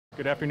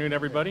Good afternoon,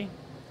 everybody.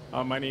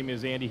 My name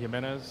is Andy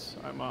Jimenez.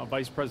 I'm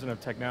Vice President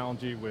of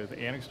Technology with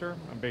Anixter.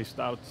 I'm based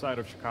outside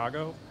of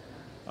Chicago.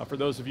 For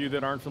those of you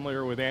that aren't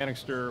familiar with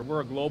Anixter,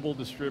 we're a global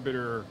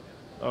distributor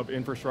of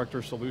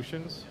infrastructure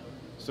solutions.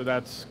 So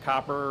that's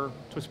copper,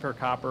 twist pair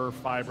copper,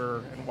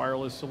 fiber, and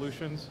wireless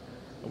solutions.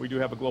 We do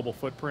have a global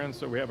footprint,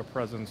 so we have a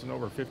presence in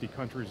over 50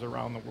 countries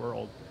around the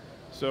world.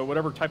 So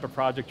whatever type of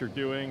project you're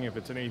doing, if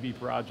it's an AV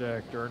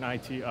project or an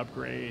IT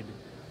upgrade,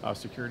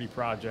 security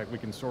project, we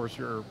can source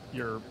your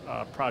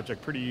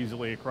project pretty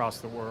easily across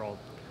the world.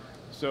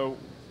 So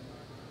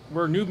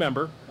we're a new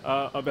member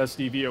of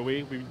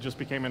SDVoE. We just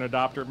became an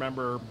adopter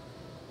member,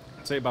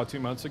 I'd say about 2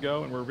 months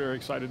ago, and we're very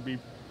excited to be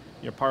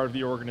part of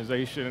the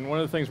organization. And one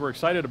of the things we're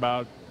excited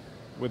about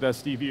with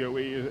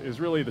SDVoE is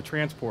really the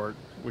transport,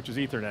 which is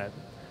Ethernet.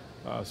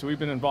 So we've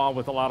been involved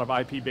with a lot of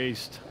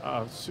IP-based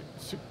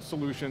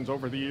solutions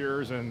over the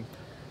years, and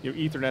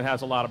Ethernet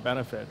has a lot of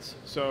benefits.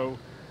 So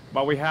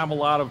while we have a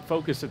lot of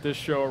focus at this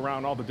show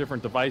around all the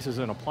different devices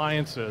and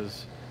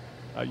appliances,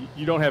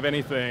 you don't have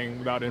anything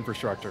without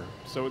infrastructure.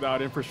 So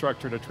without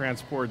infrastructure to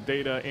transport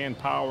data and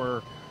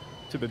power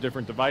to the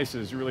different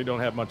devices, you really don't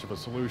have much of a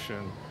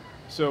solution.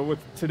 So with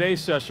today's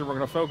session, we're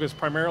going to focus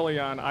primarily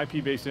on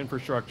IP-based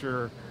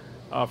infrastructure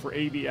for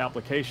AV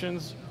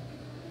applications.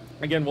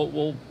 Again,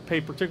 we'll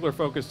pay particular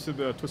focus to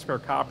the twist pair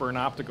copper and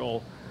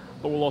optical,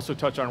 but we'll also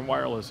touch on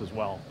wireless as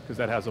well, because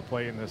that has a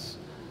play in this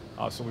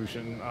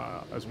solution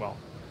as well.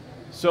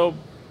 So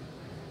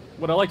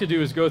what I like to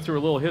do is go through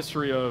a little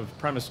history of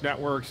premise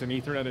networks and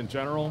Ethernet in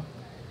general.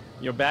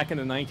 Back in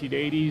the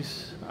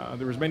 1980s,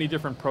 there was many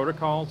different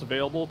protocols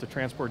available to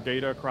transport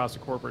data across a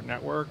corporate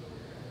network.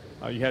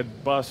 You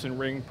had bus and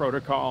ring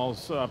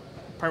protocols,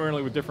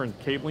 primarily with different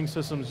cabling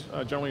systems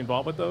generally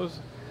involved with those.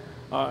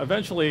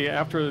 Eventually,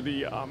 after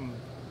the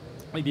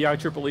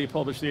IEEE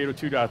published the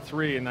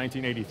 802.3 in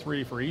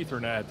 1983 for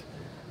Ethernet,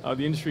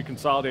 the industry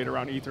consolidated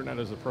around Ethernet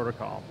as a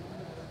protocol.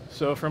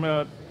 So from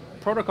a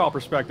protocol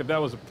perspective, that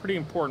was a pretty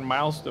important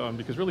milestone,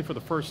 because really for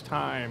the first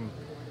time,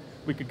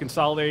 we could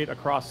consolidate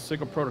across a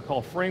single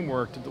protocol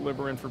framework to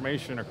deliver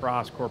information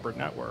across corporate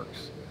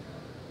networks.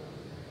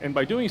 And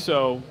by doing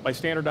so, by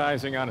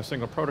standardizing on a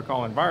single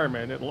protocol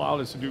environment, it allowed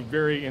us to do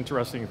very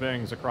interesting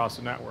things across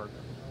the network.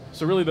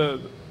 So really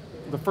the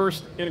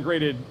first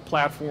integrated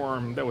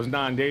platform that was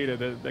non-data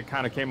that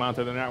kind of came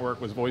onto the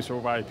network was voice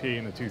over IP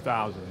in the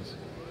 2000s.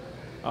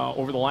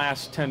 Over the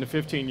last 10 to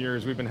 15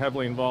 years, we've been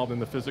heavily involved in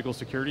the physical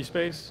security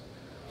space.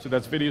 So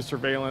that's video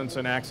surveillance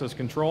and access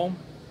control.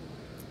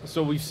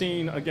 So we've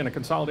seen, again, a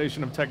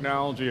consolidation of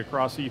technology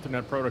across the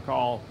Ethernet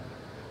protocol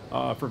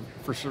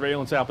for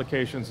surveillance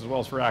applications as well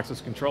as for access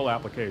control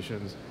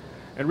applications.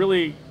 And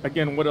really,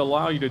 again, what it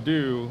allows you to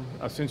do,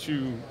 since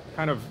you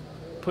kind of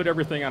put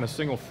everything on a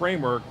single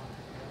framework,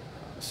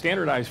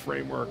 standardized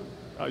framework,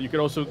 you could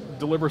also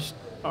deliver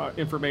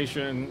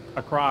information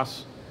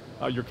across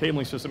your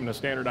cabling system in a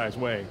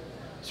standardized way.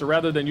 So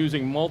rather than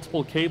using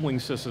multiple cabling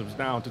systems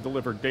now to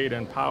deliver data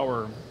and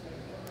power,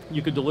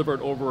 you could deliver it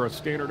over a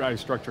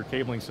standardized structured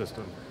cabling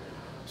system.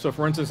 So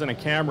for instance, in a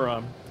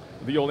camera,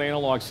 the old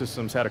analog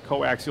systems had a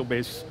coaxial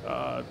based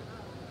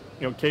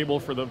cable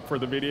for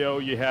the video.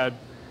 You had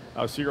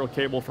a serial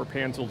cable for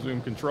pan tilt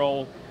zoom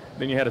control.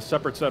 Then you had a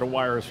separate set of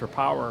wires for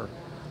power.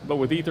 But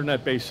with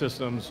Ethernet-based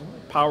systems,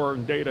 power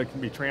and data can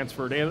be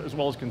transferred, as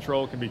well as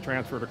control can be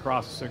transferred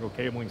across a single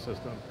cabling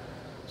system.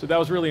 So that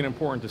was really an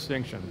important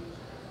distinction.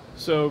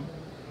 So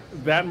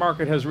that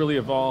market has really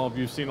evolved.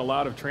 You've seen a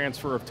lot of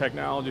transfer of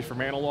technology from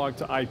analog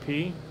to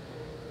IP.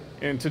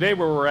 And today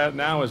where we're at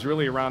now is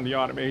really around the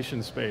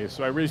automation space.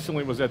 So I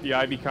recently was at the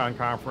IBCon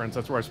conference.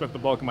 That's where I spent the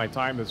bulk of my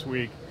time this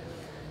week.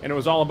 And it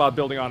was all about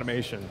building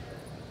automation.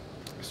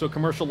 So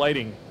commercial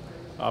lighting,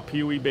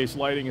 PoE-based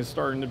lighting is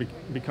starting to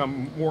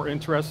become more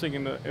interesting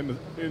in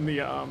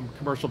the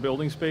commercial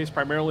building space,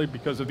 primarily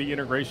because of the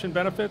integration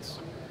benefits.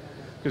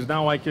 Because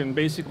now I can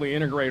basically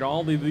integrate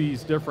all of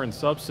these different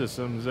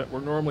subsystems that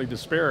were normally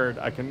disparate.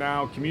 I can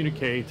now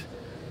communicate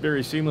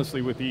very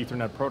seamlessly with the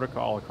Ethernet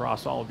protocol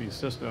across all of these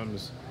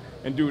systems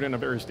and do it in a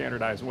very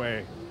standardized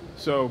way.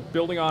 So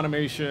building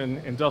automation,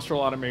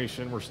 industrial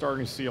automation, we're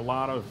starting to see a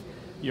lot of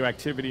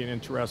activity and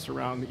interest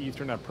around the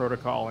Ethernet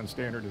protocol and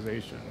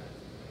standardization.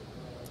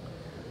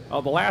 The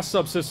last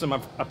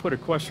subsystem, I put a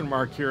question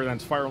mark here,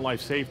 that's fire and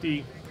life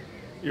safety.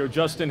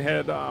 Justin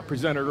had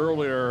presented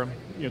earlier,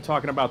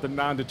 talking about the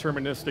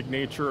non-deterministic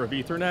nature of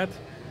Ethernet.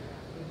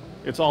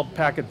 It's all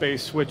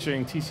packet-based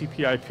switching,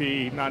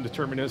 TCP/IP,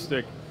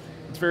 non-deterministic.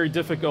 It's very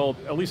difficult,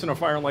 at least in a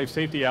fire and life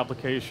safety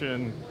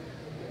application,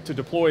 to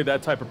deploy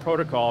that type of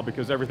protocol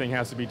because everything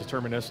has to be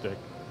deterministic,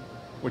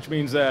 which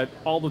means that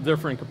all the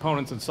different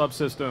components and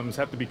subsystems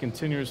have to be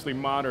continuously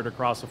monitored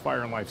across a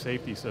fire and life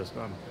safety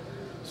system.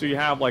 So you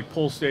have like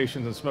pull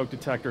stations and smoke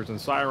detectors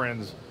and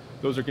sirens.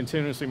 Those are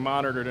continuously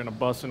monitored in a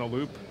bus in a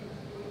loop,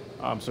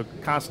 so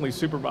constantly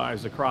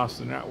supervised across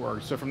the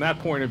network. So from that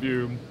point of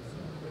view,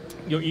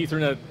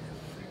 Ethernet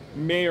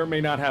may or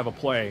may not have a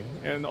play.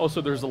 And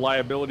also there's a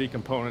liability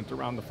component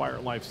around the fire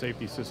and life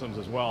safety systems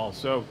as well.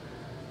 So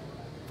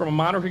From a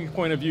monitoring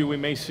point of view, we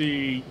may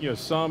see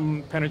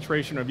some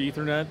penetration of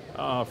Ethernet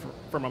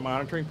from a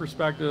monitoring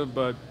perspective,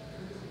 but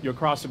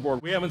across the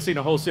board, we haven't seen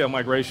a wholesale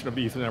migration of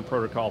the Ethernet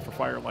protocol for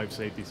fire and life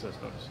safety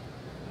systems,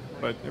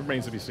 but it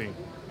remains to be seen.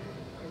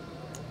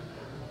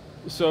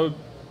 So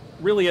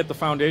really at the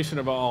foundation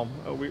of all,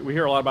 we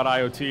hear a lot about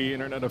IoT,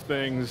 Internet of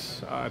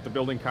Things, at the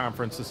building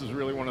conference. This is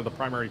really one of the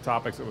primary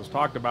topics that was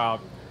talked about,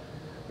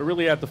 but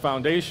really at the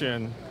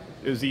foundation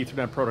is the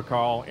Ethernet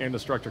protocol and the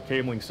structured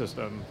cabling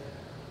system.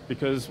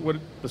 Because what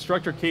the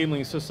structured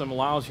cabling system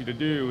allows you to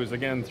do is,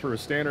 again, through a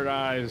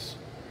standardized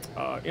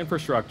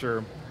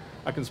infrastructure,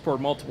 I can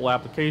support multiple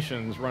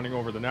applications running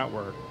over the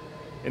network.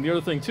 And the other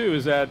thing too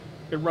is that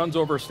it runs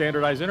over a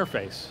standardized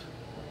interface,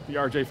 the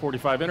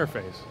RJ45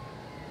 interface.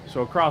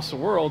 So across the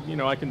world,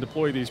 I can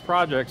deploy these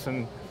projects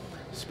and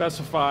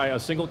specify a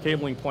single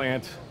cabling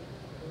plant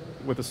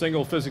with a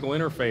single physical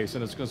interface,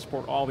 and it's going to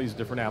support all these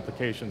different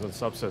applications and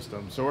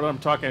subsystems. So what I'm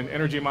talking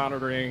energy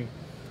monitoring,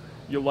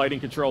 your lighting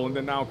control, and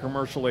then now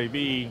commercial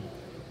AV,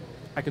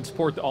 I can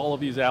support all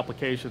of these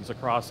applications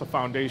across a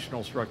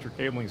foundational structured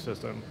cabling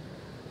system.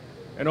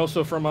 And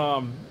also from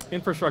an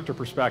infrastructure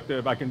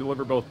perspective, I can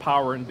deliver both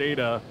power and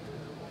data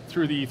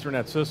through the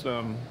Ethernet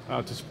system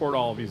to support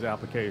all of these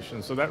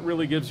applications. So that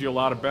really gives you a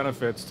lot of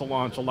benefits to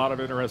launch a lot of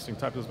interesting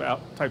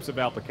types of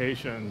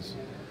applications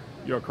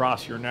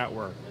across your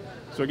network.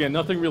 So again,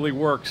 nothing really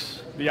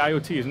works. The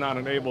IoT is not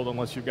enabled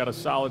unless you've got a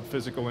solid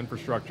physical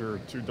infrastructure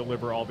to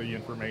deliver all the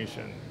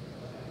information.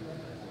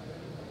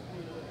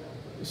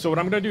 So what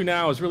I'm going to do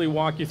now is really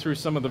walk you through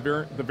some of the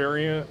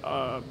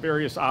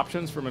various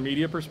options from a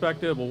media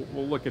perspective.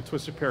 We'll look at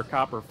twisted pair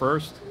copper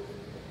first.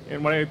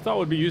 And what I thought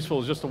would be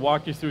useful is just to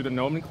walk you through the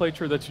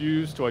nomenclature that's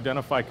used to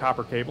identify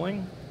copper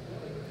cabling.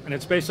 And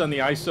it's based on the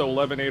ISO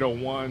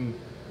 11801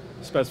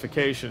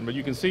 specification. But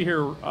you can see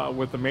here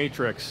with the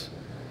matrix,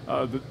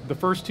 the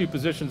first two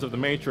positions of the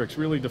matrix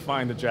really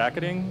define the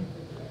jacketing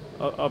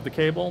of the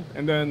cable.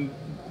 And then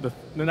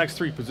the next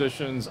three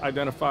positions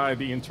identify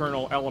the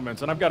internal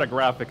elements. And I've got a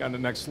graphic on the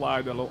next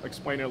slide that'll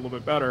explain it a little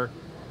bit better.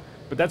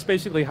 But that's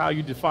basically how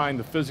you define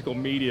the physical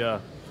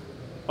media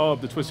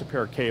of the twisted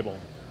pair cable.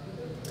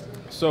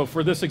 So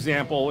for this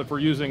example, if we're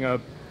using a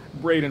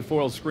braid and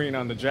foil screen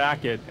on the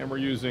jacket and we're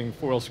using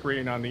foil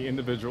screen on the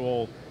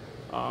individual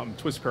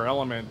twisted pair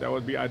element, that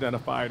would be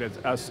identified as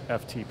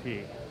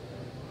SFTP.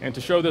 And to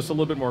show this a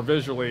little bit more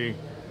visually,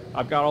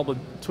 I've got all the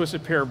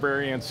twisted pair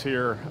variants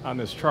here on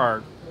this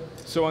chart.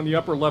 So on the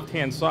upper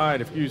left-hand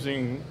side, if you're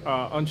using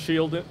no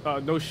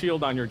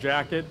shield on your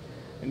jacket,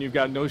 and you've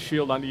got no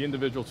shield on the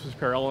individual twisted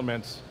pair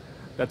elements,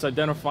 that's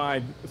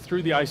identified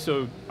through the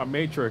ISO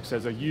matrix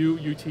as a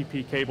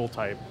UTP cable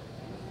type.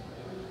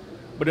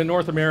 But in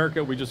North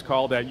America, we just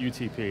call that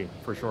UTP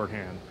for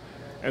shorthand.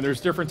 And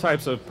there's different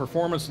types of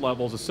performance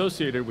levels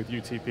associated with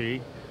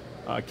UTP,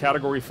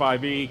 category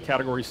 5E,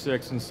 category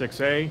 6, and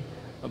 6A.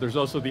 There's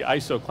also the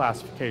ISO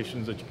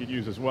classifications that you could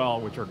use as well,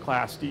 which are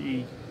Class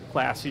D,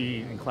 Class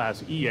E, and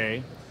Class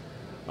EA.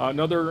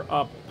 Another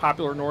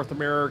popular North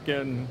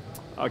American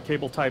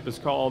cable type is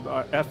called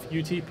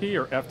FUTP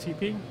or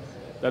FTP.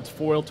 That's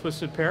foil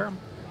twisted pair.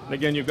 And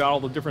again, you've got all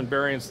the different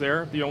variants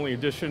there. The only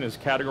addition is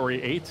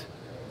category 8,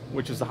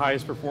 which is the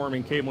highest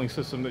performing cabling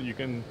system that you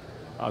can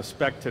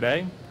spec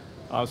today.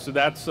 So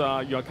that's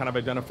kind of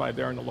identified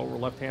there on the lower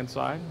left-hand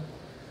side.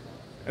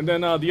 And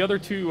then the other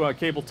two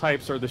cable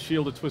types are the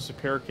shielded twisted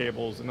pair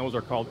cables, and those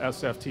are called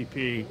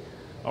SFTP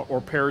or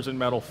pairs in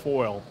metal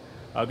foil.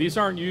 These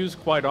aren't used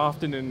quite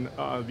often in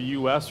the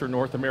US or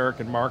North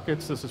American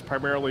markets. This is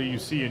primarily you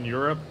see in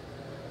Europe.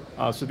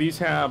 So these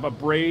have a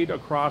braid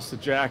across the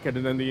jacket,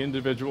 and then the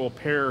individual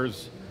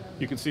pairs,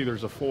 you can see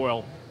there's a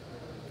foil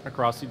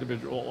across the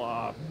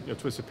individual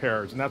twisted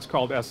pairs, and that's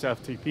called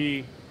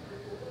SFTP.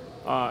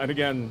 And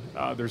again,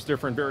 there's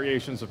different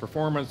variations of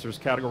performance. There's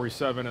category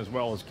 7 as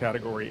well as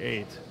category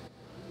 8.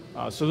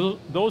 So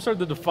those are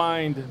the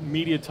defined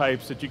media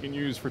types that you can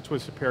use for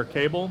twisted pair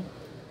cable.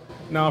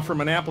 Now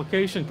from an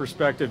application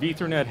perspective,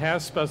 Ethernet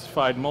has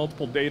specified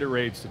multiple data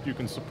rates that you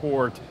can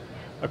support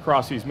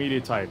across these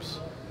media types.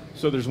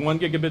 So there's 1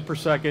 gigabit per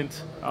second,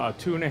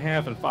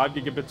 2.5 and 5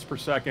 gigabits per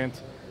second.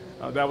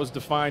 That was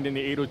defined in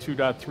the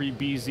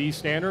 802.3BZ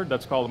standard.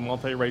 That's called a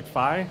multi-rate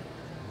PHY.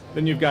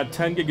 Then you've got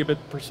 10 gigabit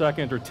per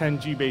second or 10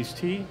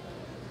 G-base-T,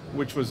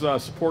 which was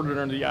supported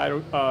under the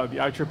IEEE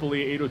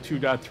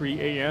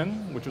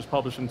 802.3AN, which was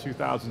published in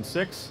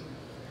 2006.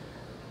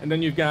 And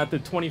then you've got the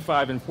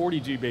 25 and 40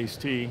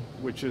 G-base-T,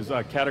 which is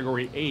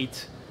category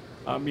 8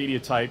 media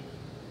type,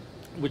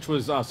 which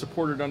was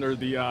supported under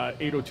the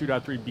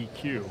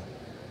 802.3BQ.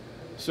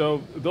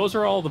 So those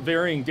are all the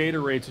varying data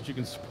rates that you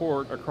can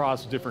support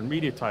across different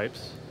media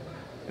types.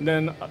 And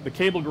then the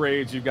cable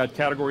grades, you've got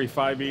category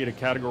 5E to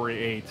category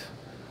 8.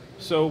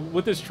 So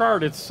with this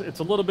chart, it's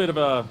a little bit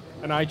of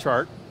an eye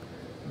chart,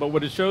 but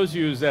what it shows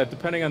you is that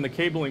depending on the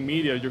cabling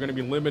media, you're going to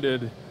be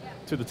limited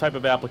to the type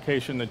of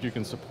application that you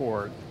can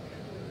support.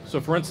 So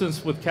for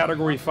instance, with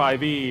category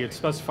 5E, it's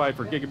specified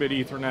for gigabit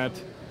Ethernet,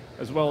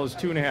 as well as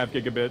 2.5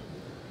 gigabit.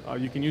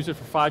 You can use it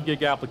for 5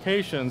 gig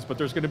applications, but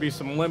there's going to be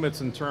some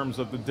limits in terms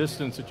of the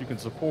distance that you can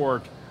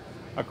support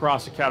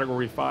across a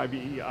Category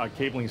 5E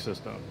cabling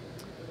system.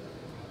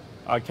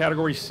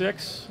 Category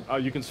 6,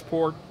 you can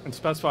support and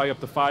specify up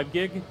to 5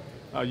 gig.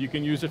 You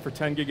can use it for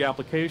 10 gig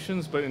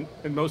applications, but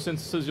in most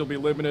instances you'll be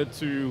limited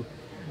to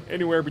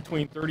anywhere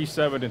between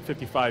 37 and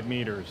 55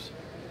 meters.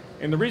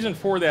 And the reason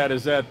for that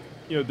is that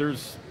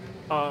there's,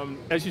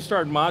 as you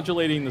start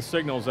modulating the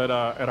signals at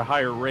a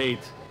higher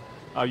rate,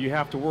 you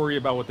have to worry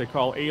about what they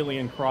call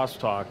alien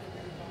crosstalk,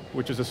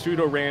 which is a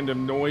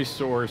pseudo-random noise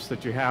source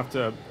that you have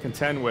to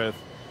contend with.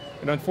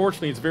 And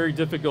unfortunately, it's very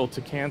difficult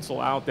to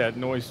cancel out that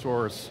noise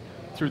source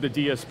through the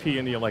DSP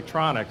and the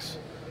electronics.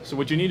 So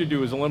what you need to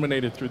do is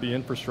eliminate it through the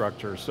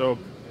infrastructure. So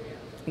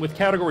with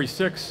Category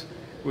 6,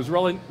 it was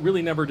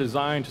really never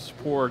designed to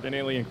support an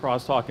alien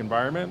crosstalk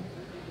environment.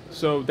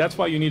 So that's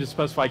why you need to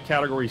specify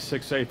Category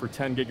 6A for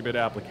 10 gigabit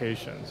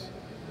applications.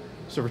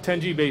 So for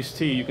 10G base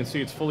T, you can see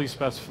it's fully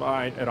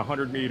specified at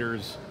 100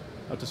 meters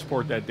to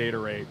support that data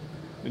rate.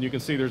 And you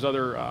can see there's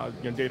other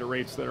data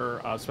rates that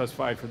are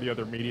specified for the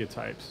other media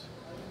types.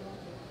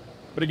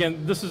 But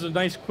again, this is a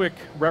nice quick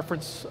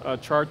reference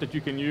chart that you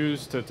can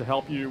use to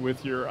help you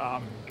with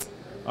your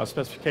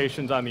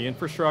specifications on the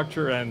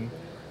infrastructure. And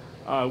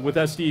with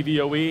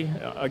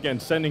SDVoE, again,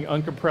 sending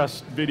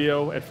uncompressed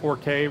video at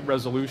 4K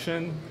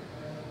resolution,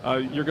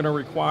 you're going to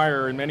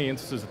require, in many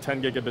instances, a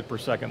 10 gigabit per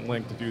second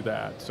link to do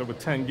that. So with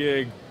 10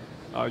 gig,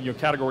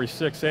 Category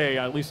 6A,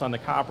 at least on the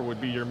copper,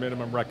 would be your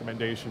minimum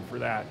recommendation for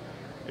that.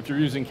 If you're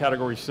using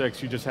Category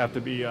 6, you just have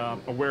to be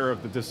aware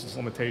of the distance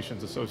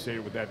limitations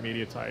associated with that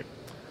media type.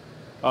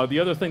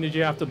 The other thing that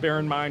you have to bear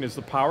in mind is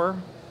the power.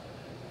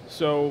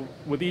 So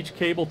with each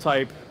cable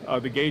type,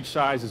 the gauge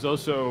size is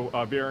also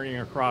varying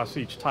across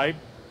each type.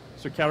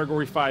 So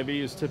Category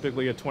 5E is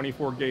typically a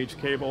 24 gauge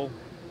cable.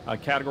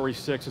 Category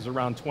 6 is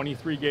around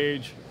 23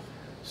 gauge.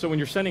 So when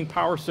you're sending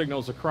power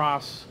signals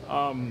across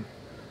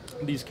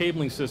these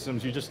cabling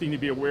systems, you just need to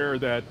be aware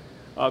that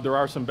there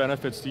are some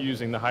benefits to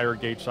using the higher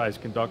gauge size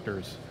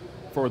conductors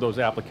for those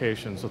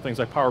applications. So things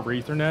like Power over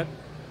Ethernet,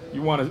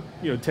 you want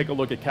to take a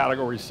look at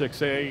Category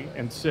 6A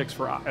and 6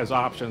 as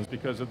options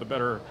because of the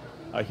better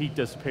heat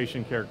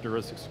dissipation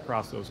characteristics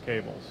across those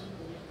cables.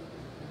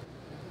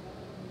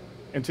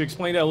 And to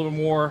explain that a little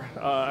more,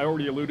 I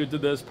already alluded to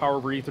this, Power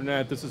over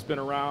Ethernet. This has been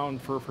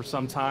around for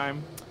some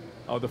time.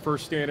 The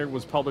first standard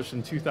was published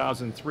in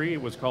 2003.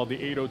 It was called the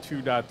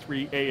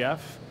 802.3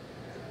 AF.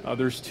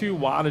 There's 2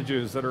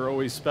 wattages that are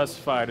always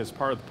specified as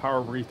part of the Power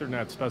over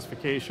Ethernet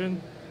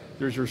specification.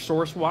 There's your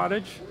source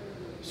wattage.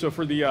 So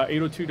for the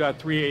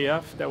 802.3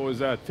 AF, that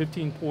was at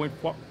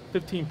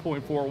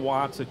 15.4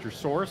 watts at your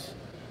source,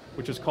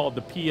 which is called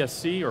the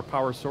PSC, or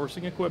power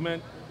sourcing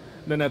equipment.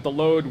 And then at the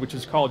load, which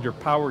is called your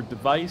power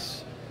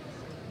device,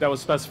 that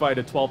was specified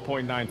at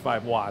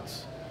 12.95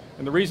 watts.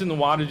 And the reason the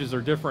wattages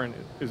are different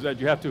is that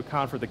you have to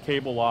account for the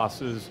cable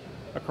losses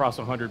across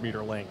a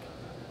 100-meter link.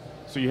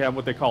 So you have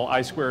what they call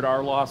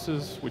I2R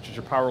losses, which is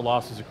your power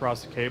losses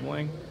across the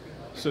cabling.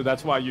 So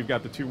that's why you've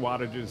got the 2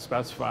 wattages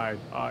specified.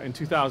 In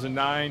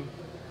 2009,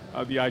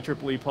 the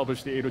IEEE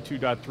published the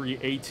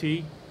 802.3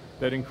 AT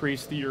that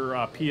increased your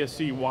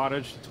PSC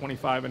wattage to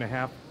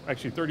 25.5,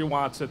 actually 30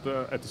 watts at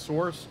the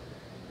source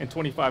and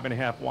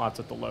 25.5 watts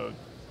at the load.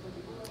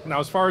 Now,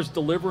 as far as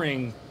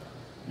delivering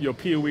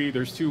PoE,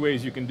 there's 2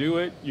 ways you can do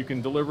it. You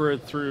can deliver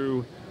it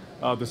through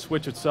the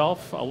switch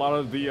itself. A lot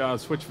of the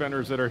switch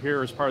vendors that are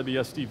here as part of the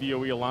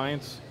SDVoE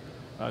Alliance,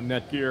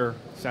 Netgear,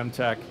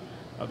 Semtech,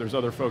 there's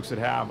other folks that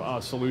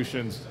have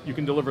solutions. You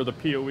can deliver the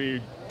PoE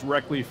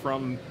directly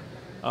from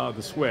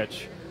the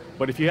switch.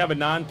 But if you have a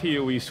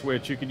non-PoE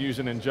switch, you can use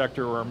an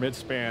injector or a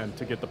midspan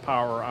to get the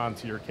power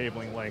onto your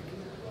cabling link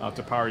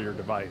to power your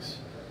device.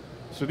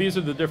 So these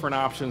are the different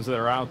options that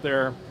are out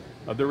there.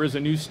 There is a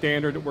new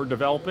standard that we're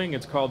developing.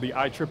 It's called the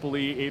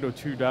IEEE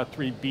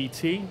 802.3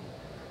 BT.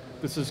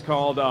 This is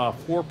called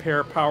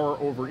 4-pair power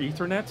over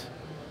Ethernet.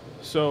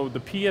 So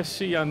the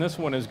PSC on this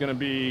one is going to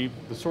be,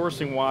 the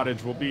sourcing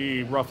wattage will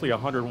be roughly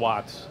 100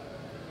 watts.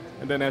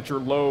 And then at your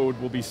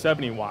load will be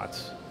 70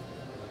 watts.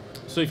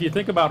 So if you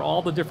think about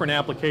all the different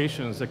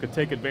applications that could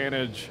take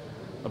advantage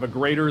of a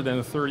greater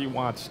than 30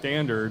 watt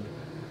standard,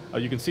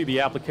 you can see the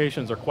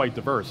applications are quite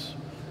diverse.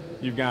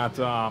 You've got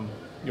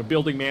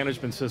building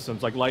management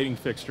systems like lighting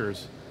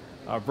fixtures,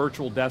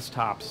 virtual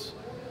desktops,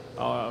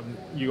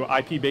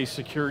 IP-based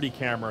security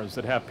cameras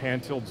that have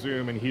pan-tilt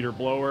zoom and heater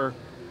blower.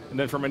 And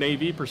then from an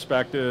AV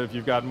perspective,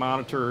 you've got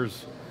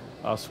monitors,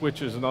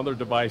 switches, and other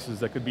devices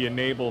that could be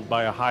enabled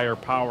by a higher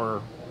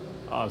power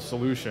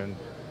solution.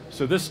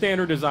 So this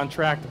standard is on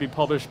track to be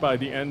published by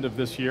the end of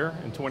this year,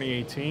 in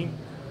 2018.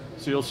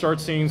 So you'll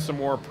start seeing some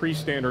more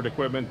pre-standard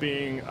equipment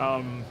being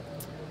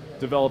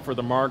developed for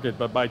the market,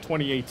 but by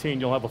 2018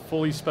 you'll have a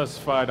fully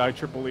specified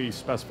IEEE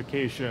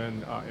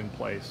specification in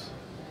place.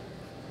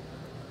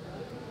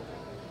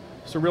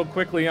 So real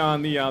quickly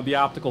on the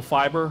optical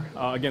fiber,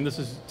 again, this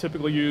is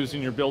typically used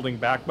in your building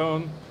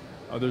backbone.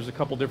 There's a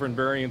couple different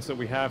variants that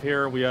we have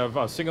here. We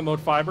have single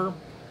mode fiber.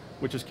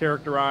 which is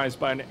characterized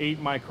by an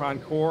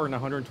 8-micron core and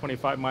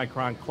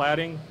 125-micron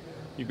cladding.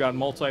 You've got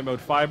multi-mode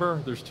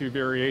fiber. There's 2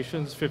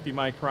 variations, 50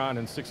 micron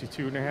and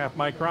 62.5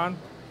 micron.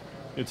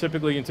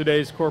 Typically in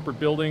today's corporate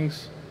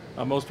buildings,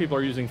 most people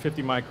are using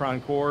 50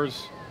 micron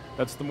cores.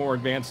 That's the more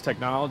advanced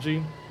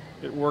technology.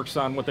 It works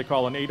on what they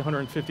call an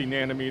 850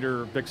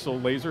 nanometer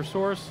VCSEL laser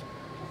source.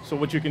 So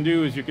what you can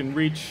do is you can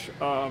reach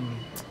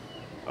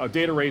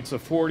data rates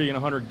of 40 and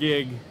 100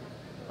 gig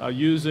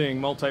using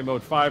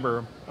multi-mode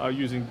fiber,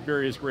 using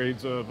various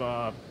grades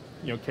of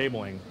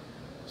cabling.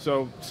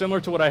 So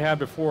similar to what I had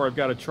before, I've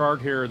got a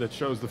chart here that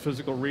shows the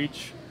physical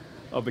reach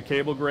of the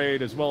cable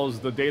grade as well as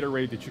the data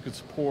rate that you could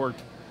support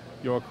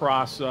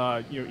across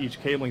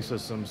each cabling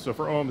system. So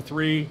for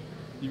OM3,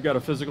 you've got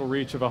a physical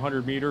reach of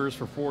 100 meters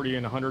for 40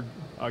 and 100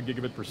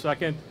 gigabit per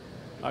second.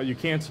 You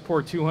can't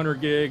support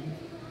 200 gig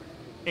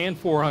and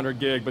 400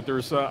 gig, but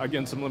there's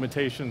again some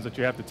limitations that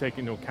you have to take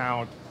into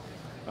account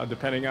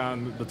depending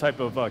on the type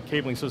of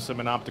cabling system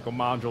and optical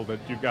module that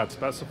you've got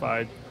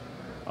specified.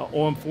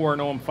 OM4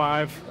 and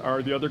OM5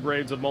 are the other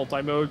grades of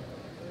multi-mode.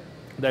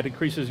 That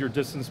increases your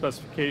distance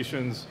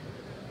specifications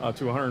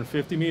to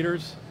 150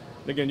 meters.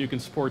 Again, you can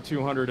support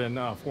 200 and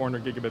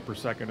 400 gigabit per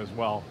second as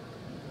well.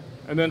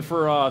 And then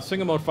for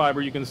single mode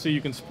fiber, you can see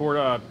you can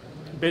support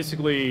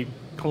basically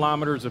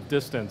kilometers of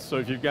distance. So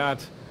if you've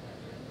got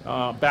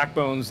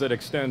backbones that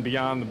extend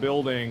beyond the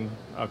building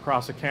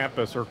across a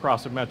campus or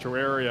across a metro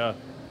area,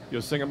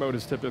 single mode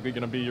is typically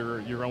going to be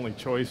your only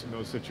choice in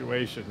those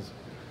situations.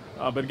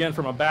 But again,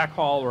 from a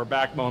backhaul or a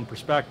backbone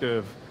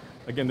perspective,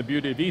 again, the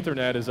beauty of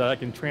Ethernet is that I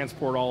can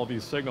transport all of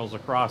these signals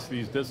across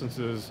these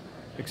distances,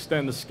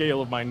 extend the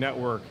scale of my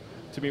network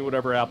to meet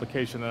whatever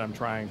application that I'm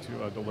trying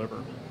to deliver.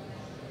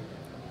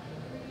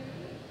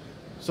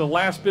 So the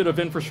last bit of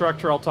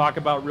infrastructure I'll talk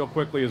about real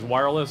quickly is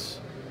wireless.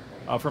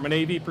 From an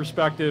AV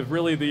perspective,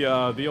 really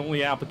the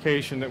only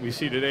application that we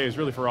see today is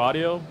really for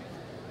audio.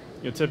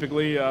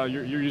 Typically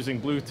you're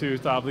using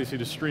Bluetooth, obviously,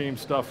 to stream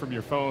stuff from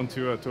your phone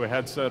to a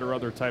headset or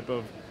other type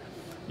of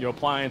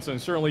appliance,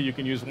 and certainly you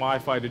can use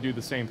Wi-Fi to do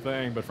the same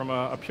thing. But from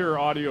a pure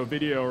audio,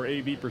 video, or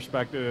AV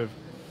perspective,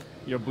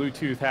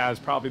 Bluetooth has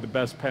probably the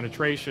best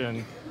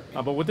penetration.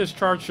 But what this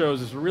chart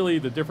shows is really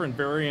the different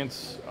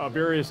variants,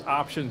 various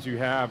options you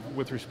have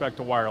with respect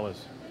to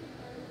wireless.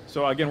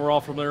 So again, we're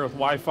all familiar with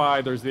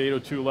Wi-Fi. There's the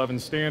 802.11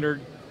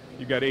 standard.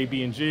 You've got A,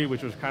 B, and G,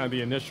 which was kind of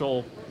the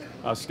initial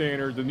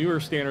standard. The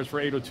newer standards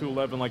for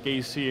 802.11, like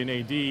AC and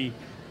AD,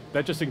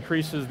 that just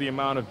increases the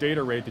amount of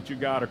data rate that you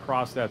got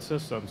across that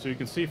system. So you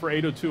can see for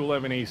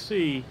 802.11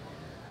 AC,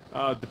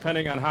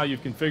 depending on how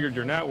you've configured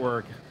your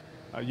network,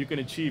 you can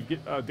achieve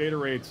data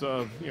rates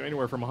of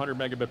anywhere from 100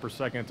 megabit per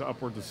second to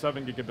upwards of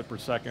 7 gigabit per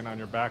second on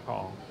your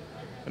backhaul.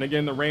 And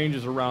again, the range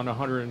is around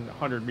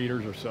 100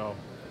 meters or so.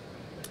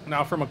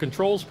 Now, from a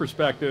controls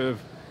perspective,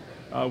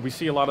 we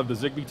see a lot of the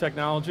Zigbee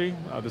technology.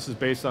 This is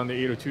based on the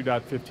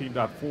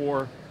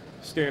 802.15.4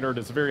 standard.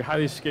 It's a very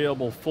highly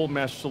scalable, full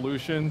mesh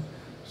solution.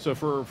 So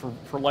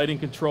for lighting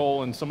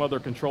control and some other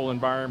control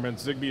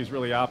environments, Zigbee is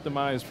really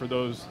optimized for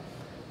those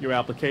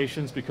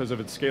applications because of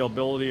its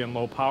scalability and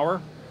low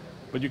power.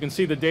 But you can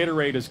see the data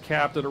rate is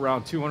capped at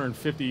around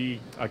 250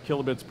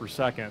 kilobits per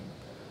second.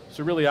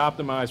 So really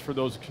optimized for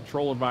those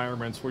control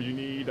environments where you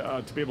need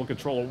to be able to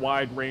control a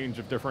wide range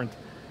of different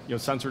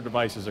sensor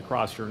devices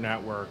across your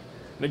network.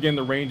 And again,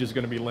 the range is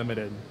going to be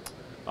limited.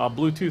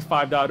 Bluetooth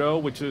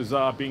 5.0, which is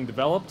being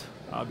developed,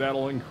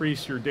 that'll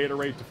increase your data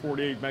rate to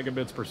 48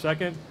 megabits per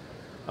second.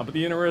 But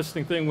the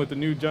interesting thing with the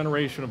new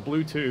generation of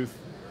Bluetooth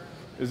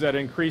is that it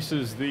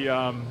increases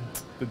the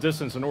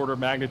distance in order of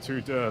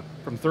magnitude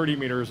from 30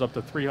 meters up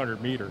to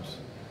 300 meters.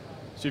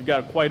 So you've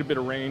got quite a bit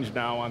of range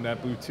now on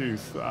that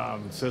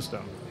Bluetooth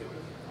system.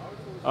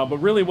 But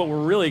really what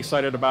we're really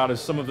excited about is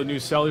some of the new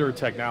cellular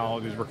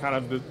technologies. We're kind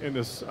of in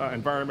this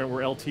environment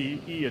where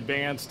LTE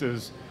advanced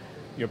is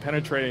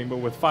penetrating, but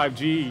with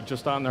 5G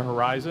just on the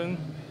horizon,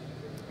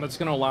 that's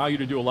going to allow you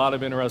to do a lot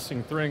of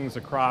interesting things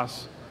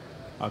across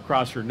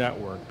your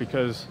network,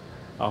 because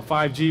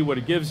 5G, what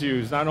it gives you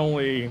is not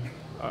only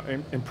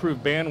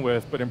improved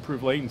bandwidth, but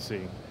improved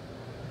latency.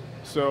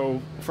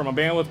 So from a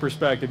bandwidth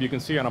perspective, you can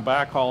see on a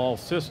backhaul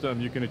system,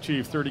 you can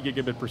achieve 30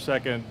 gigabit per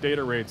second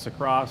data rates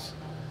across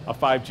a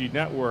 5G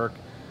network.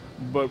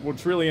 But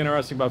what's really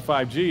interesting about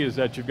 5G is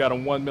that you've got a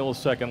 1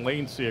 millisecond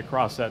latency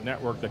across that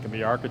network that can be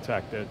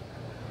architected.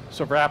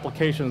 So for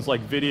applications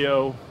like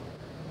video,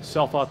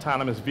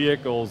 self-autonomous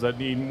vehicles that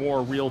need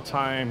more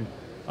real-time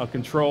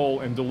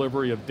control and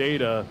delivery of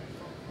data,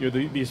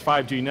 these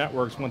 5G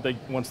networks,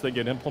 once they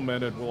get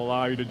implemented, will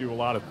allow you to do a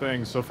lot of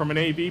things. So from an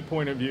AV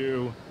point of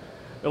view,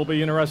 it'll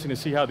be interesting to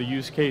see how the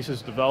use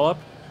cases develop,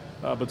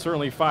 but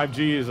certainly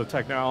 5G is a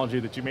technology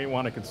that you may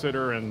want to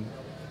consider and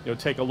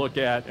take a look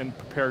at and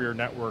prepare your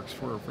networks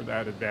for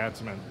that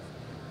advancement.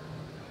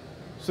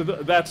 So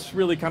that's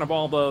really kind of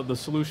all the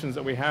solutions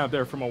that we have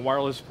there from a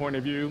wireless point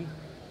of view.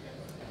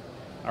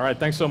 All right,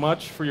 thanks so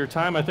much for your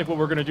time. I think what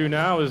we're going to do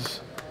now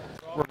is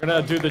we're going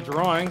to do the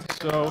drawing.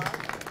 So